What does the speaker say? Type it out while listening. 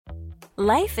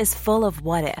Life is full of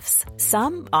what-ifs.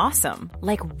 Some awesome,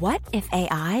 like what if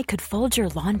AI could fold your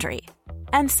laundry?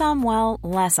 And some, well,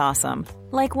 less awesome,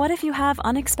 like what if you have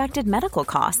unexpected medical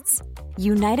costs?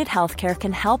 United Healthcare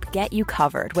can help get you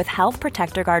covered with Health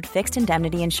Protector Guard fixed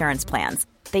indemnity insurance plans.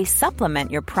 They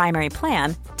supplement your primary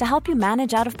plan to help you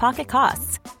manage out-of-pocket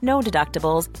costs. No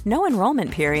deductibles, no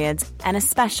enrollment periods, and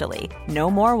especially no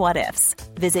more what-ifs.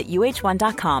 Visit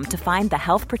uh1.com to find the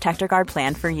Health Protector Guard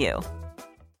plan for you.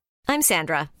 I'm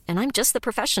Sandra, and I'm just the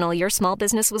professional your small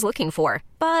business was looking for.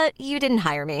 But you didn't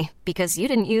hire me because you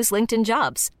didn't use LinkedIn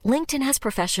Jobs. LinkedIn has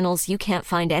professionals you can't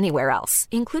find anywhere else,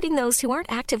 including those who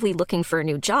aren't actively looking for a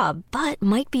new job, but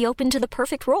might be open to the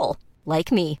perfect role,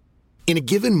 like me. In a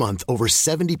given month, over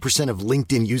 70% of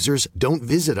LinkedIn users don't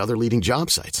visit other leading job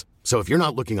sites. So if you're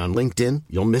not looking on LinkedIn,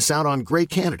 you'll miss out on great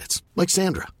candidates, like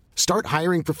Sandra. Start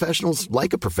hiring professionals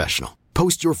like a professional.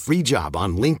 Post your free job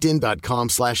on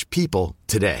linkedin.com/people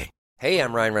today. Hey,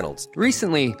 I'm Ryan Reynolds.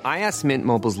 Recently, I asked Mint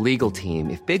Mobile's legal team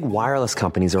if big wireless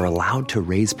companies are allowed to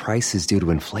raise prices due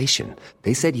to inflation.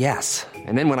 They said yes.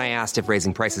 And then when I asked if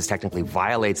raising prices technically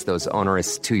violates those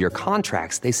onerous two-year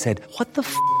contracts, they said, "What the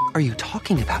f*** are you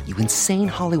talking about, you insane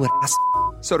Hollywood ass?"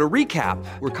 So to recap,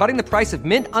 we're cutting the price of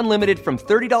Mint Unlimited from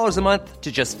 $30 a month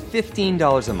to just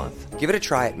 $15 a month. Give it a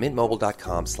try at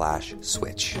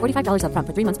mintmobile.com/switch. $45 up front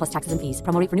for 3 months plus taxes and fees.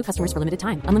 Promo rate for new customers for limited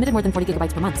time. Unlimited more than 40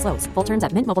 gigabytes per month. Slows full terms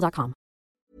at mintmobile.com.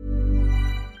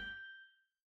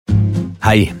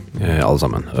 Hei, alle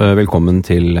sammen. Velkommen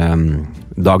til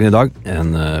Dagen i dag,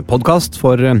 en podcast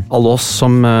for alle oss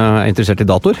som interessert i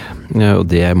dator. Og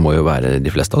det må jo være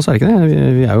de fleste av oss, er det ikke det?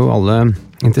 Vi jo alle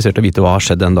interessert i å vite hva har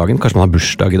skjedd den dagen. Kanskje man har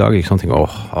bursdag i dag, ikke sant? Tenker,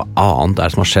 hva annet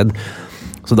det som har skjedd?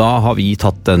 Så da har vi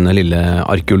tatt den lille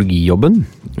arkeologijobben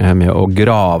med å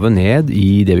grave ned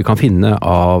i det vi kan finne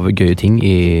av gøye ting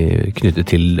knyttet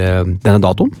til denne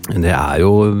datoen. Det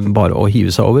jo bare å hive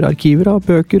seg over arkiver av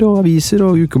bøker og aviser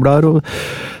og ukeblader og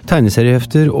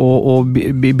tegneseriehefter og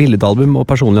billedalbum og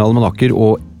personlige almanakker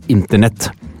og internett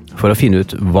for å finne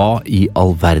ut hva i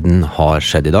all verden har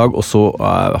skjedd i dag. Og så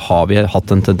har vi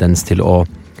hatt en tendens til å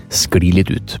skli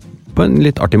litt ut på en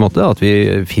litt artig måte, at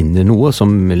vi finner noe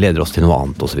som leder oss til noe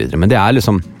annet og så videre. Men det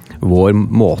liksom vår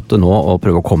måte nå å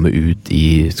prøve å komme ut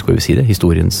i, skal vi si det,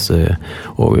 historiens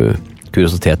og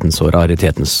kuriositetens og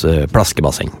raritetens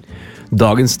plaskebasseng.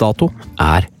 Dagens dato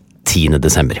 10.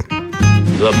 desember.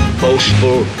 The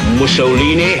boastful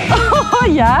Mussolini.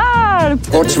 Hjelp!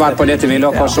 Kort svar på dette vil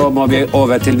dere, så må vi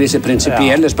over til visse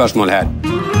prinsipielle spørsmål her.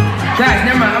 Guys,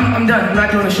 never mind, I'm done. I'm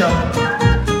not doing the show.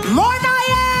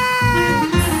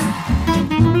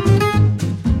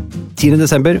 10.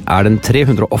 desember den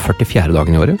 344.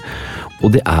 dagen i året, og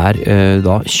det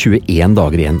da 21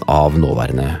 dager igjen av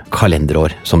nåværende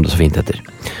kalenderår, som det så fint heter.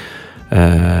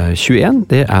 21,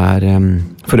 det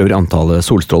for øvrig antallet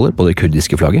solstråler på det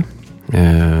kurdiske flagget.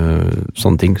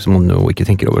 Sånne ting som man jo ikke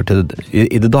tenker over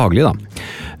i det daglige da.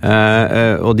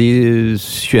 Og de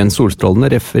 21 solstrålene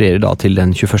refererer da til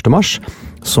den 21. mars,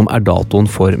 som datoen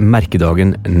for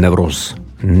merkedagen Nevroz.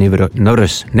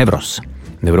 Nevroz.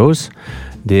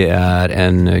 Det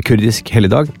en kurdisk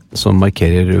helligdag som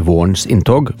markerer vårens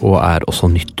inntog og også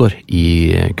nyttår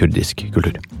i kurdisk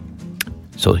kultur.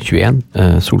 Så 21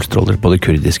 solstråler på det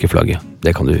kurdiske flagget.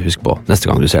 Det kan du huske på neste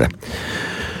gang du ser det.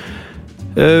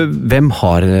 Hvem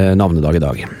har navnedag i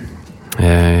dag?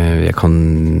 Jeg kan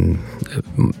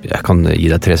gi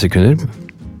deg 3 sekunder.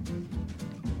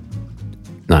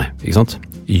 Nei, ikke sant?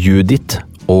 Judith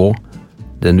og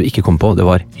den du ikke kom på, det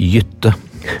var Jytte.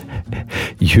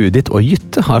 Judith og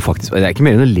Jytte har faktisk, det ikke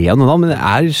mer enn å le av noen navn, men det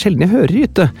sjelden jeg hører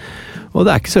Jytte. Og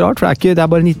det ikke så rart, for det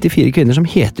bare 94 kvinner som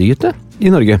heter Jytte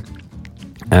i Norge.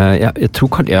 Jeg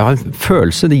tror kanskje, jeg har en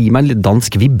følelse, det gir meg en litt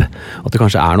dansk vibb, at det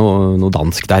kanskje noe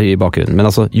dansk der i bakgrunnen. Men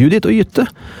altså, Judith og Jytte,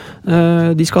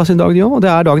 de skal ha sin dag de også, og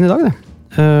det dagen i dag det.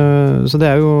 Så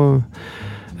det jo,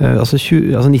 altså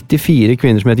 94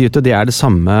 kvinner som heter Jytte, det det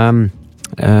samme,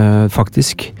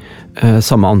 faktisk,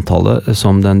 samme antallet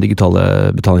som den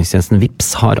digitale betalingstjenesten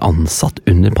Vipps har ansatt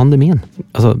under pandemien.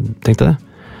 Altså, tenk deg det.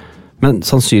 Men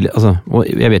sannsynlig, altså, og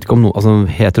jeg vet ikke om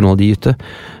heter noen av de Jytte.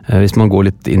 Hvis man går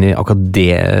litt inn i akkurat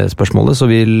det spørsmålet, så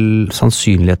vil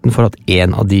sannsynligheten for at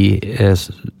en av de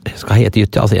skal hete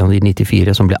Jytte, altså en av de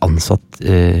 94 som ble ansatt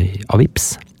av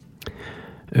Vipps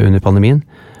under pandemien,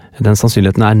 den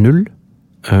sannsynligheten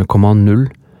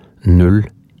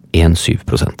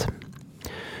 0,0017%.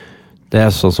 Det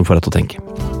sånn som får deg til å tenke.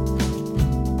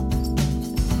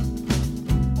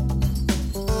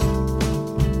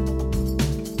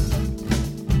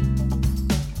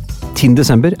 10.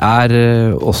 desember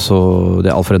også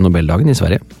det Alfred Nobel-dagen i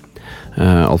Sverige.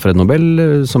 Alfred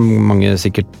Nobel, som mange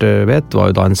sikkert vet,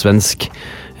 var jo da en svensk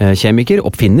kjemiker,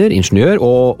 oppfinner, ingeniør,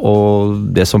 og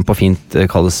det som på fint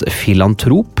kalles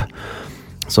filantrop,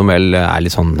 som vel er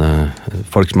litt sånn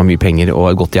folk som har mye penger og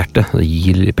et godt hjerte,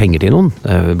 gir penger til noen,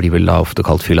 blir vel da ofte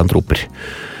kalt filantroper.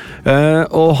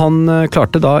 Og han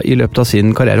klarte da i løpet av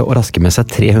sin karriere å raske med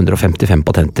seg 355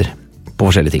 patenter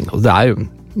på forskjellige ting. Og det er jo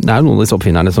noen av disse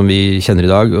oppfinnerne som vi kjenner i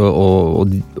dag,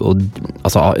 og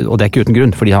det er ikke uten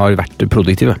grunn, for de har vært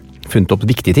produktive. Funnet opp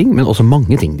viktige ting, men også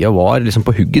mange ting. De var liksom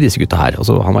på hugget, disse gutta her.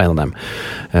 Altså, han var en av dem.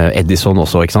 Edison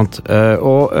også, ikke sant?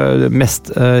 Og mest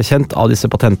kjent av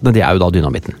disse patentene, det er jo da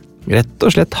dynamitten. Rett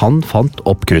og slett, han fant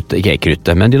opp kruttet, ikke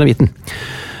kruttet, men dynamitten.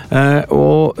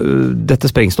 Og dette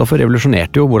sprengstoffet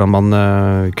revolusjonerte jo hvordan man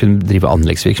kunne drive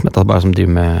anleggsvirksomhet, altså bare som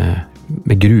driver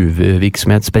med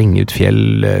gruvevirksomhet, sprenge ut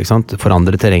fjell, ikke sant?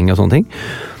 Forandre terreng og sånne ting.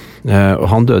 Og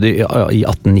han døde i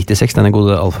 1896, denne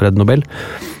gode Alfred Nobel,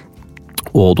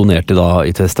 og donerte da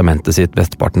i testamentet sitt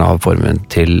mesteparten av formuen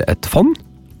til et fond,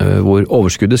 hvor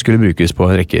overskuddet skulle brukes på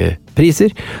en rekke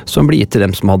priser, som ble gitt til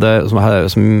dem som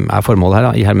er formålet her,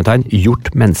 da, i hermetegn,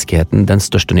 gjort menneskeheten den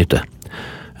største nytte.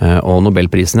 Og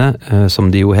Nobelprisene, som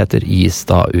de jo heter, gis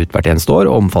da ut hvert eneste år,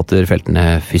 og omfatter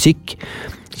feltene fysikk,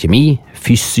 kjemi,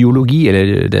 fysiologi,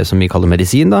 eller det som vi kaller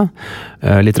medisin da,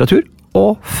 litteratur,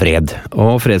 og fred.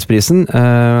 Og fredsprisen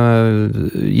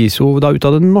gis jo da ut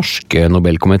av den norske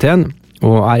Nobelkomiteen,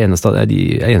 og er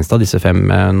eneste av disse 5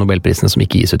 Nobelprisene som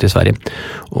ikke gis ut i Sverige.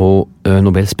 Og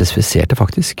Nobel spesifiserte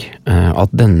faktisk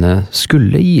at denne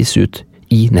skulle gis ut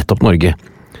i nettopp Norge.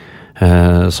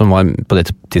 Som var, på det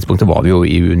tidspunktet var vi jo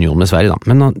i union med Sverige da,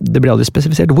 men det ble aldri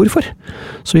spesifisert hvorfor.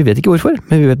 Så vi vet ikke hvorfor,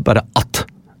 men vi vet bare at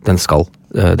den skal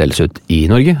deles ut i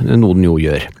Norge, noe den jo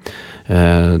gjør.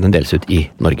 Den deles ut i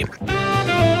Norge.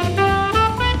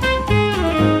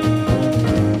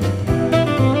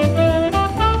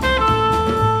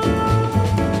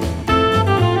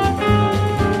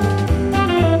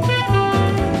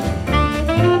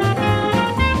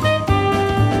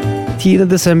 10.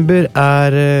 desember er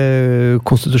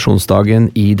konstitusjonsdagen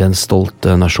i den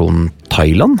stolte nasjonen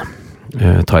Thailand.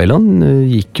 Thailand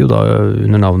gikk jo da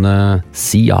under navnet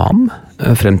Siam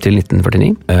frem til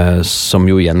 1949, som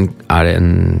jo igjen er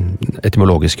en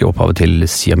etymologiske opphavet til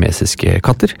siamesiske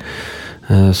katter,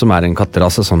 som er en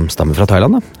katterase som stammer fra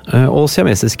Thailand, og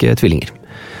siamesiske tvillinger.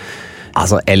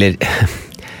 Altså, eller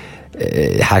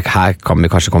her kan vi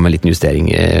kanskje komme med en liten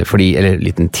justering, eller en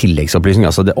liten tilleggsopplysning.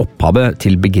 Altså det opphavet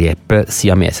til begrepet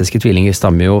siamesiske tvillinger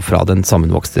stammer jo fra de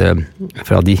sammenvokste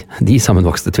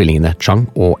tvillingene Chang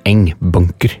og Eng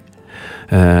Bunker,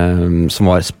 som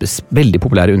var veldig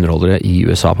populære underholdere i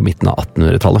USA på midten av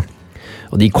 1800-tallet.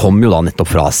 Og de kom jo da nettopp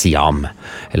fra Siam,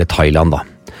 eller Thailand da.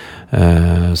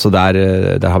 Så der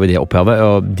har vi det opphavet,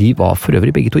 og de var for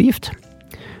øvrig begge to gift.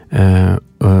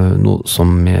 Noe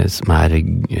som er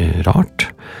rart.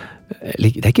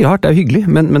 Det er ikke rart, det er hyggelig,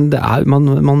 men det er,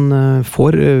 man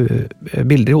får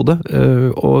bilder i hodet,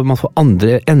 og man får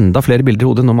enda flere bilder i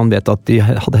hodet når man vet at de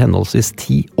hadde henholdsvis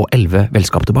 10 og 11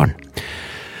 velskapte barn.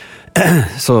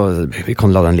 Så vi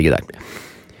kan la den ligge der.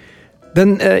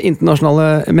 Den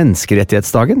internasjonale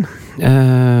menneskerettighetsdagen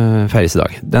feires i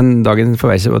dag. Den dagen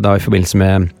feires da i forbindelse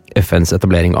med FNs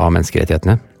etablering av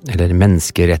menneskerettighetene, eller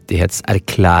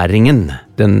menneskerettighetserklæringen.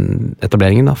 Den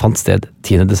etableringen da fant sted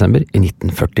 10. desember i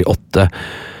 1948.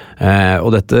 Og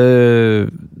dette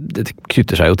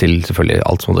knytter seg jo til selvfølgelig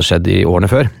alt som hadde skjedd i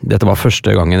årene før. Dette var første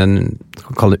gangen den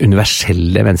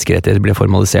universelle menneskerettigheter ble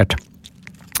formalisert.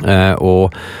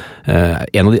 Og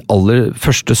en av de aller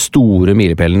første store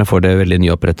milepælene for det veldig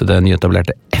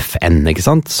nyetablerte FN, ikke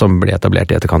sant? Som ble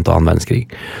etablert i etterkant av 2. verdenskrig.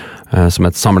 Som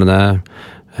et samlende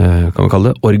kan vi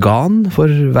kalle det, organ for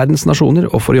verdens nasjoner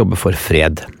og for å jobbe for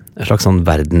fred. En slags sånn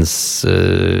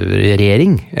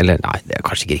verdensregjering, eller nei, det er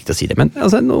kanskje ikke riktig å si det, men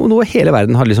altså, noe hele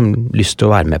verden har liksom lyst til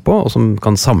å være med på, og som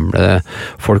kan samle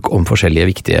folk om forskjellige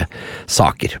viktige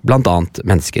saker, blant annet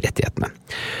menneskerettighetene.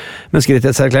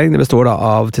 Menneskerettighetserklæring består da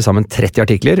av til sammen 30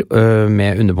 artikler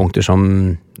med underpunkter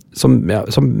som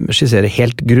skisserer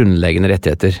helt grunnleggende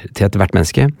rettigheter til ethvert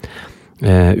menneske,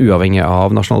 uavhengig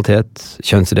av nasjonalitet,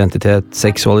 kjønnsidentitet,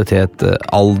 seksualitet,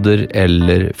 alder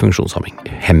eller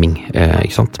funksjonshemming,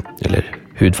 ikke sant? Eller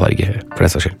hudfarge, for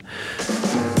den saks skyld.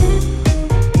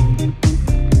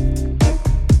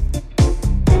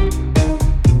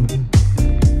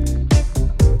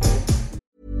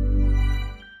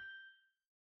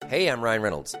 Hey, I'm Ryan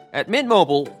Reynolds. At Mint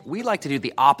Mobile, we like to do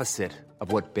the opposite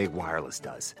of what Big Wireless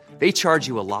does. They charge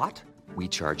you a lot. We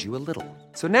charge you a little.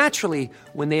 So naturally,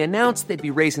 when they announced they'd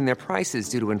be raising their prices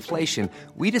due to inflation,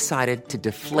 we decided to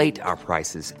deflate our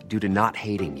prices due to not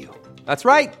hating you. That's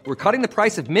right. We're cutting the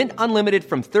price of Mint Unlimited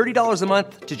from $30 a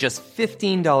month to just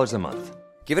 $15 a month.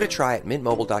 Give it a try at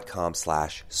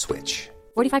mintmobile.com/switch.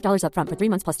 $45 up front for 3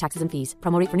 months plus taxes and fees.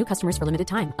 Promo rate for new customers for limited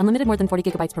time. Unlimited more than 40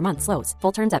 gigabytes per month. Slows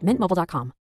full terms at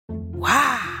mintmobile.com.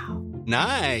 Wow.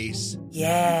 Nice.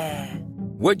 Yeah.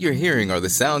 What you're hearing are the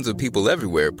sounds of people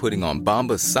everywhere putting on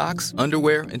Bombas socks,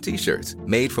 underwear, and T-shirts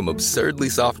made from absurdly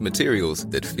soft materials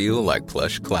that feel like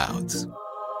plush clouds.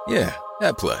 Yeah,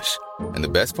 that plush. And the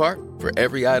best part? For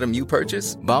every item you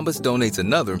purchase, Bombas donates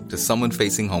another to someone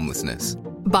facing homelessness.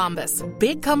 Bombas.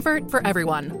 Big comfort for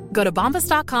everyone. Go to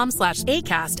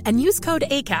bombas.com/ACAST and use code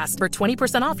ACAST for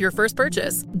 20% off your first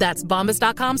purchase. That's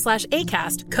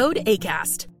bombas.com/ACAST. Code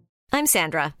ACAST. I'm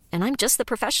Sandra, and I'm just the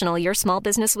professional your small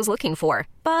business was looking for.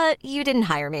 But you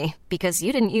didn't hire me because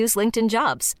you didn't use LinkedIn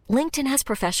Jobs. LinkedIn has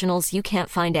professionals you can't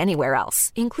find anywhere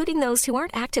else, including those who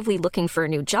aren't actively looking for a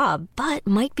new job, but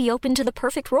might be open to the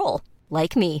perfect role,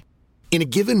 like me. In a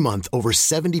given month, over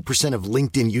 70% of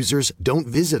LinkedIn users don't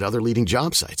visit other leading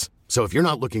job sites. So if you're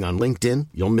not looking on LinkedIn,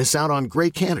 you'll miss out on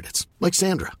great candidates like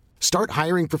Sandra. Start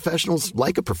hiring professionals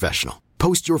like a professional.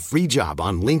 Post your free job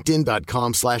on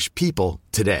linkedin.com/people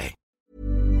today.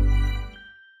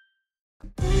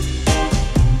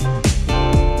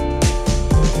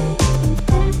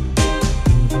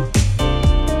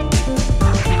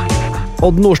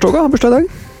 Odd Nordstoga har bursdag i dag.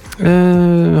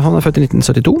 Han er født i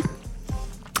 1972.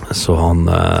 Så han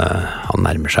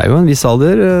nærmer seg jo en viss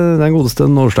alder, den godeste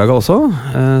Nordstoga også,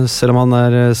 selv om han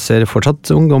ser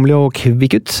fortsatt ungdommelig og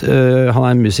kvikk ut. Han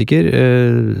er en musiker,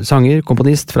 sanger,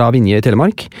 komponist fra Vinje i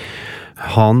Telemark.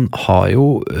 Han har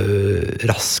jo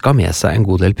rasket med seg en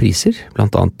god del priser,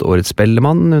 blant annet Årets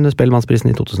Spellemann under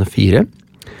Spellemannsprisen i 2004.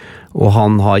 Og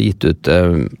han har gitt ut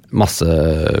masse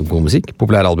god musikk,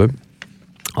 populære album.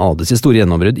 Han hadde sitt store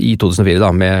gjennombrudd i 2004 da,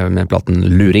 med platen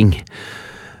Luring.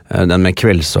 Den med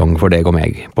Kveldssang for deg og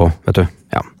meg på, vet du.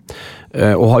 Ja.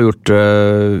 Og har gjort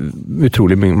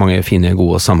utrolig mange fine,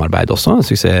 gode samarbeid også.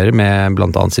 Suksesser med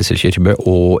blant annet Sissel Kyrkjebø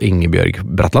og Ingebjørg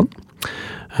Bratland.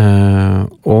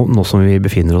 Og nå som vi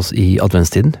befinner oss i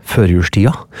adventstiden,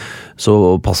 førjulstida,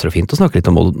 så passer det fint å snakke litt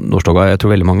om Odd Nordstoga. Jeg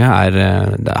tror veldig mange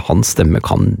hans stemme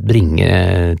kan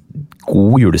bringe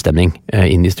god julestemning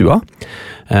inn i stua.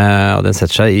 Og den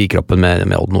setter seg i kroppen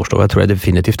med Odd Nordstoga, tror jeg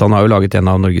definitivt. Han har jo laget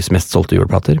en av Norges mest solgte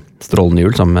juleplater, Strålende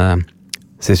jul, sammen med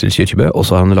Sissel Kyrkjebø, og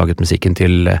så har han laget musikken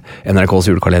til NRKs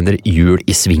julekalender Jul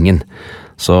i Svingen.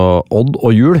 Så Odd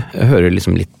og jul hører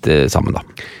liksom litt sammen da.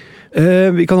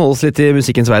 Vi kan holde oss litt i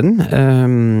musikkens verden.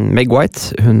 Meg White,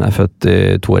 hun er født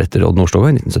 2 år etter Odd Nordstoga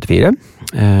i 1974,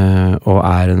 og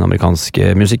er en amerikansk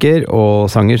musiker og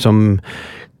sanger som,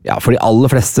 ja, for de aller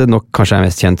fleste nok kanskje er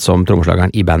mest kjent som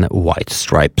trommeslageren i bandet White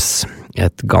Stripes.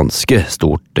 Et ganske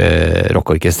stort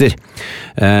rockorkester.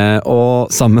 Og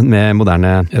sammen med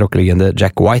moderne rockelegende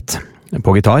Jack White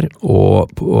på gitar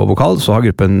og vokal, så har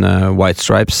gruppen White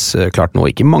Stripes klart noe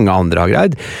ikke mange andre har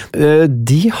greid.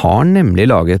 De har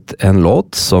nemlig laget en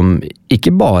låt som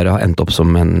ikke bare har endt opp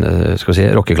som en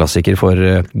rockeklassiker for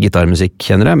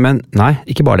gitarmusikkkjennere, men nei,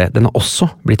 ikke bare det. Den har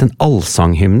også blitt en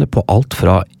allsanghymne på alt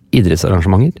fra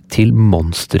idrettsarrangementer til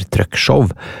monstertruckshow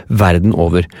verden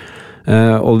over.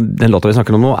 Og den låta vi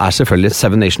snakker om nå er selvfølgelig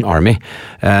Seven Nation Army,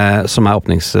 som er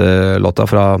åpningslåta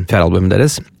fra 4. albumet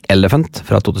deres, Elephant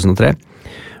fra 2003.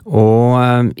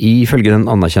 Og ifølge den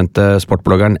anerkjente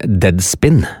sportbloggeren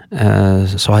Deadspin,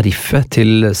 så har riffet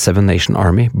til Seven Nation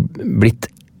Army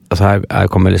blitt, altså her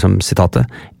kommer liksom sitatet,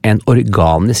 en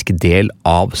organisk del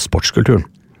av sportskulturen.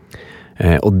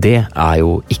 Og det er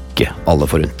jo ikke alle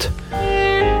forunt.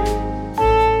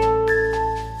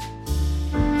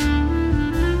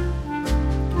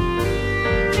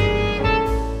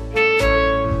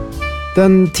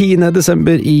 Den 10.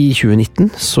 desember i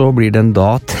 2019 så blir den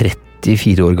da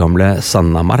 34 år gamle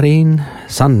Sanna Marin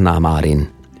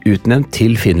utnevnt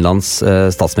til Finlands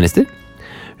statsminister.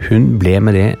 Hun ble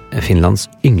med det Finlands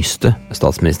yngste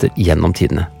statsminister gjennom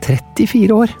tidene.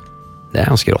 34 år! Det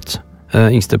er ganske rått.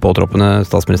 Yngste påtroppende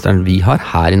statsministeren vi har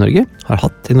her i Norge, har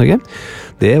hatt i Norge,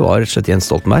 det var Jens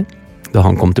Stoltenberg. Da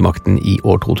han kom til makten i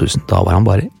år 2000, da var han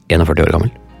bare 41 år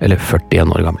gammel. Eller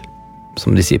 41 år gammel,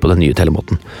 som de sier på den nye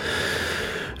telemåten.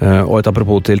 Og et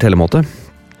apropos til telemåte,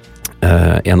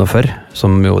 41,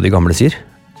 som jo de gamle sier,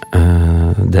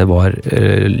 det var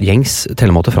gjengs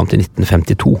telemåte frem til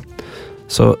 1952.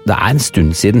 Så det er en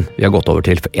stund siden vi har gått over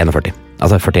til 41,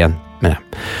 altså 41, mener jeg.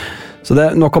 Så det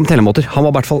er nok om telemåter. Han var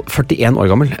i hvert fall 41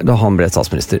 år gammel da han ble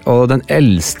statsminister. Og den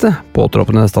eldste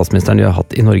påtroppende statsministeren vi har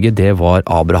hatt i Norge, det var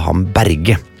Abraham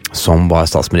Berge, som var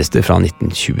statsminister fra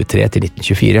 1923 til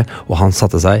 1924, og han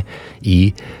satte seg i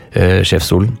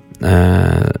sjefsstolen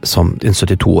som en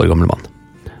 72 år gammel mann.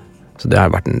 Så det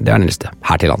er den eldste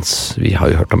her til lands. Vi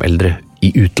har jo hørt om eldre i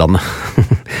utlandet.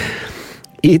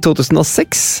 I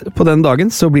 2006, på den dagen,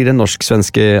 så blir den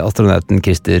norsk-svenske astronauten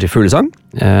Christer Fuglesang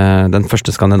den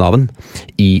første skandinaven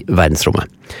i verdensrommet.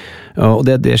 Og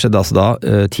det skjedde altså da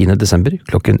 10. desember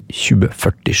klokken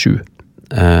 20:47,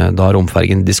 da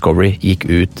romfergen Discovery gikk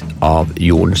ut av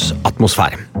jordens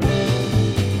atmosfære.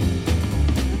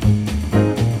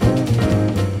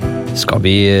 Skal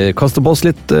vi kaste på oss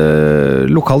litt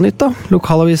lokalnytt da?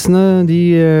 Lokalavisene, de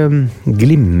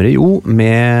glimrer jo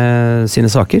med sine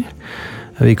saker.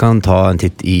 Vi kan ta en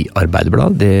titt i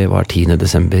Arbeiderbladet, det var 10.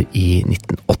 desember i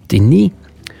 1989.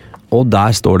 Og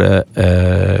der står det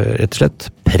rett og slett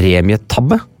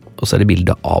premietabbe, og så er det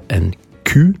bilde av en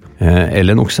ku,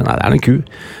 eller en okse, nei det er en ku.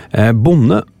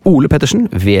 Bonde Ole Pettersen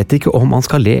vet ikke om han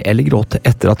skal le eller gråte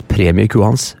etter at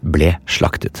premiekua hans ble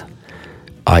slaktet.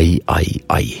 Ai.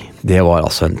 Det var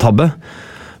altså en tabbe.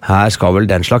 Her skal vel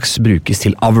den slags brukes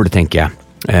til avl, tenker jeg.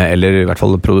 Eller i hvert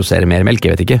fall produsere mer melk,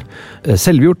 jeg vet ikke.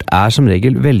 Selvgjort er som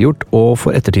regel velgjort, og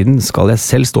for ettertiden skal jeg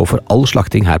selv stå for all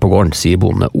slakting her på gården, sier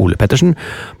bonde Ole Pettersen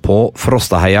på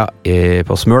Frostaheia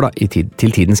på Smøla til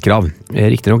tidens krav.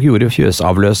 Riktignok gjorde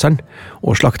fjøsavløseren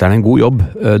og slakteren en god jobb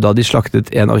da de slaktet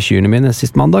en av kyrne mine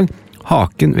sist mandag.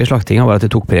 Haken ved slaktinga var at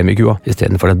de tok premiekua i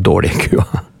stedet for den dårlige kua.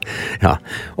 Ja,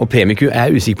 og premieku er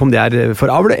jeg usikker på om det er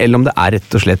for avl, eller om det er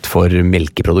rett og slett for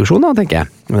melkeproduksjon, da, tenker jeg.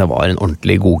 Men det var en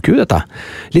ordentlig god ku, dette.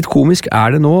 Litt komisk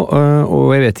er det nå,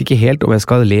 og jeg vet ikke helt om jeg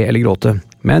skal le eller gråte.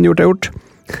 Men gjort er gjort.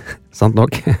 Sant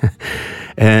nok.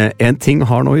 En ting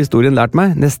har nå historien lært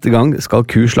meg. Neste gang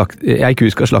ku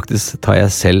skal slaktes, tar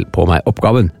jeg selv på meg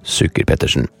oppgaven, sukker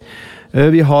Pettersen.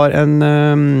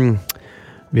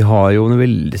 Vi har jo, når vi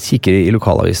kikker i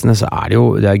lokalavisene, så er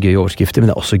det er gøye overskrifter, men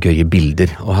det er også gøye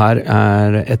bilder. Og her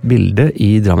er et bilde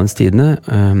i Drammens Tidende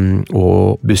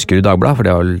og Buskerud Dagblad, for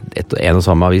det var en og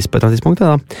samme avis på et eller annet tidspunkt,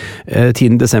 da.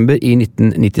 10. desember i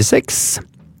 1996,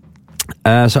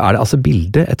 så er det altså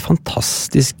et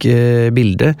fantastisk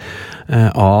bilde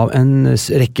av en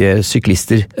rekke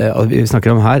syklister. Vi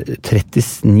snakker om her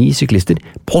 39 syklister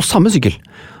på samme sykkel.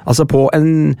 Altså på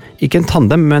ikke en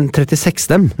tandem, men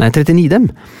 39 dem.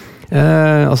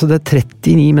 Altså det er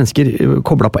 39 mennesker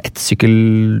koblet på ett sykkel,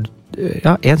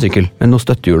 en sykkel, med noe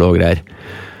støttehjul og greier.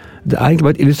 Det er egentlig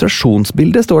bare et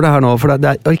illustrasjonsbilde, står det her nå, for det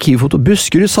er Arkivfoto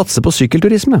Buskerud satser på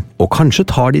sykkelturisme, og kanskje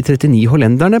tar de 39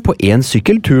 hollenderne på en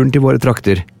sykkelturen til våre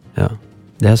trakter. Ja,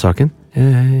 det er saken.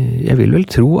 Jeg vil vel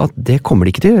tro at det kommer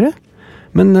de ikke til å gjøre,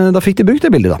 men da fikk de brukt det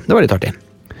bildet da, det var litt artig.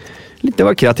 Det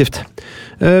var kreativt.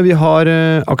 Vi har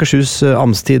Akershus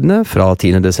Amtstidende fra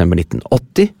 10. desember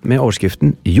 1980 med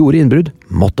overskriften «Gjorde innbrudd,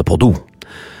 måtte på do».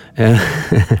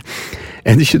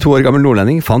 En 22 år gammel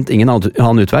nordlending fant ingen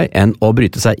annen utvei enn å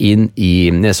bryte seg inn i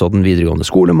Nesodden videregående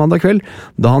skole mandag kveld,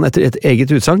 da han etter et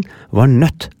eget utsagn var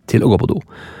nødt til å gå på do.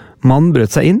 Mannen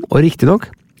brøt seg inn, og riktignok,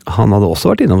 han hadde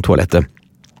også vært innom toalettet.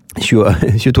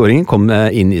 22-åringen kom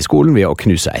inn i skolen ved å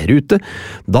knuse ei rute.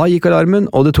 Da gikk alarmen,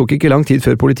 og det tok ikke lang tid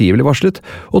før politiet ble varslet,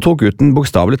 og tok gutten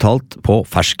bokstavelig talt på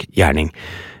fersk gjerning.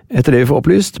 Etter det vi får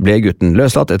opplyst, ble gutten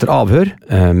løslatt etter avhør,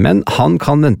 men han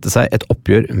kan vente seg et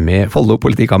oppgjør med Follo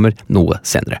politikammer noe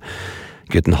senere.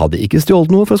 Gutten hadde ikke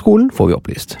stjålet noe fra skolen, får vi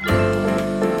opplyst.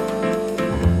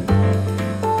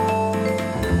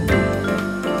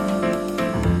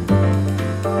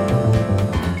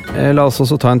 La oss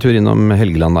også ta en tur innom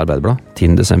Helgeland Arbeiderblad,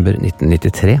 10. desember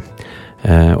 1993.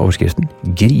 Overskriften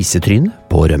 «Grisetryne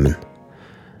på rømmen».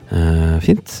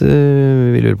 Fint,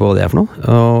 vi lurer på hva det er for noe,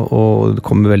 og det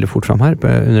kommer veldig fort fram her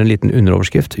under en liten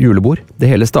underoverskrift, julebord. Det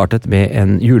hele startet med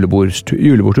en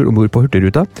julebordtur ombord på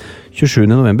Hurtigruta, 27.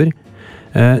 november.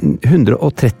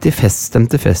 130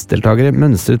 feststemte festdeltagere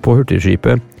mønstret på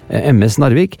Hurtigskipet MS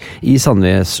Narvik i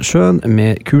Sandnessjøen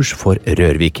med kurs for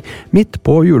Rørvik. Midt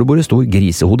på julebordet sto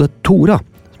grisehodet Tora,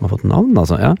 som har fått navn,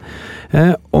 altså, ja.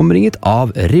 Omringet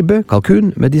av ribbe,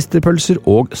 kalkun, medisterpølser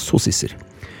og sossisser.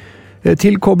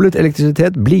 Tilkoblet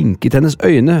elektrisitet blinket hennes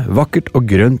øyne, vakkert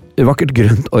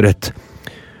grønt og rødt.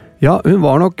 Ja, hun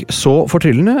var nok så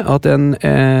fortryllende at en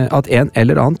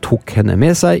eller annen tok henne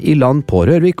med seg i land på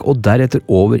Rørvik og deretter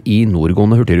over i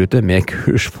nordgående hurtigrute med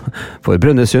kurs for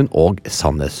Brønnøysund og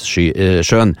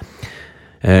Sandnessjøen.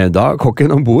 Da kokken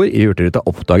ombord i hurtigruta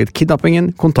oppdaget kidnappingen,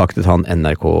 kontaktet han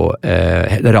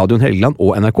radioen Helgeland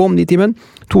og NRK om 9-timen.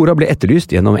 Tora ble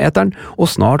etterlyst gjennom eteren, og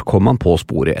snart kom han på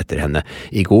sporet etter henne.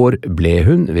 I går ble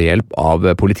hun, ved hjelp av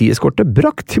politieskorte,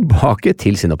 brakt tilbake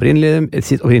til sitt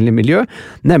opprinnelige miljø,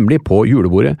 nemlig på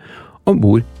julebordet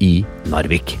ombord i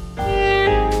Narvik.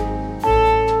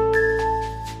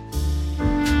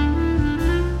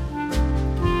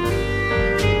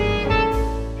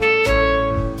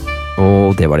 Og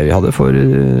Og det var det vi hadde for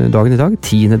dagen i dag,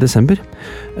 10. desember.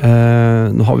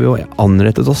 Nå har vi jo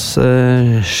anrettet oss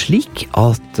slik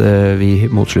at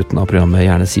vi mot slutten av programmet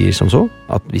gjerne sier som så,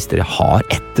 at hvis dere har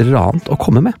et eller annet å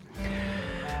komme med,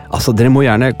 altså dere må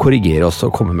gjerne korrigere oss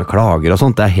og komme med klager og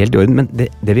sånt, det er helt i orden, men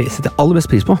det vi setter aller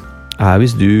best pris på, er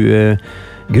hvis du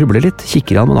grubler litt,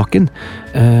 kikker an med nakken,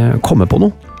 kommer på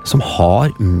noe som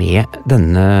har med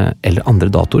denne eller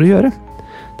andre datoer å gjøre.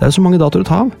 Det er jo så mange datoer å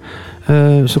ta av,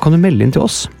 så kan du melde inn til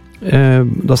oss.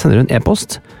 Da sender du en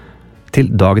e-post til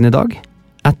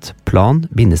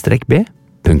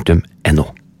dagenIdag@plan-b.no.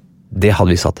 Det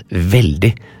hadde vi satt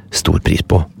veldig stor pris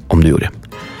på om du gjorde.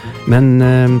 Men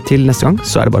til neste gang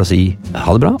så er det bare å si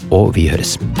ha det bra, og vi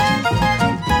høres.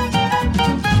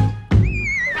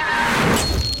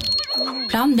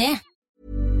 Plan B.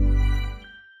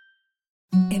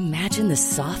 Imagine the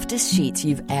softest sheets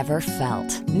you've ever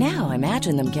felt. Now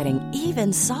imagine them getting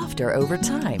even softer over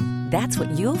time. That's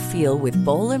what you'll feel with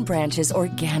Boll & Branch's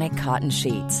organic cotton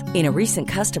sheets. In a recent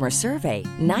customer survey,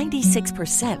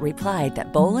 96% replied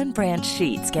that Boll & Branch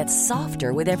sheets get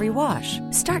softer with every wash.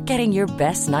 Start getting your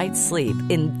best night's sleep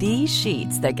in these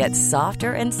sheets that get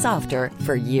softer and softer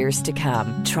for years to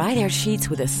come. Try their sheets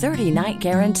with a 30-night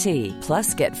guarantee.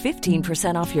 Plus, get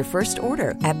 15% off your first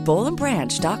order at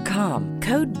bollandbranch.com.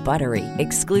 Code BUTTERY.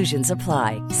 Exclusions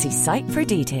apply. See site for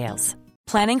details.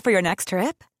 Planning for your next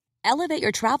trip? Elevate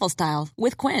your travel style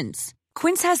with Quince.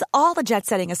 Quince has all the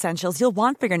jet-setting essentials you'll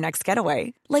want for your next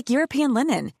getaway, like European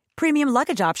linen, premium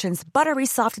luggage options, buttery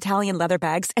soft Italian leather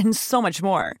bags, and so much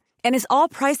more. And is all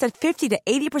priced at 50 to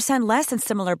 80% less than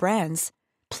similar brands.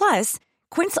 Plus,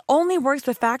 Quince only works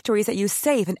with factories that use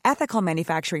safe and ethical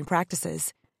manufacturing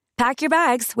practices. Pack your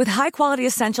bags with high-quality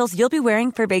essentials you'll be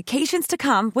wearing for vacations to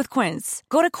come with Quince.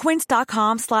 Go to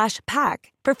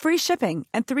quince.com/pack for free shipping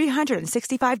and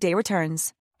 365-day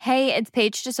returns. Hey, it's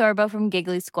Paige DeSorbo from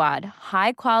Giggly Squad.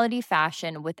 High quality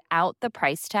fashion without the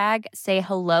price tag. Say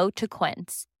hello to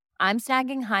Quince. I'm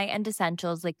snagging high-end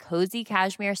essentials like cozy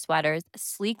cashmere sweaters,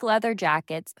 sleek leather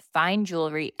jackets, fine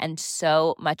jewelry, and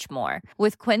so much more.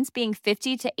 With Quince being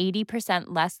 50 to 80%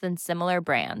 less than similar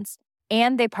brands.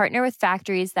 And they partner with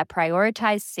factories that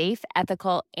prioritize safe,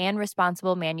 ethical, and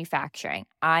responsible manufacturing.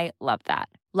 I love that.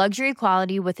 Luxury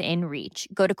quality within reach.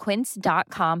 Go to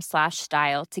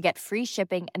quince.com/style to get free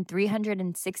shipping and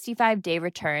 365-day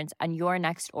returns on your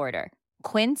next order.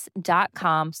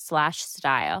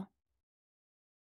 Quince.com/style.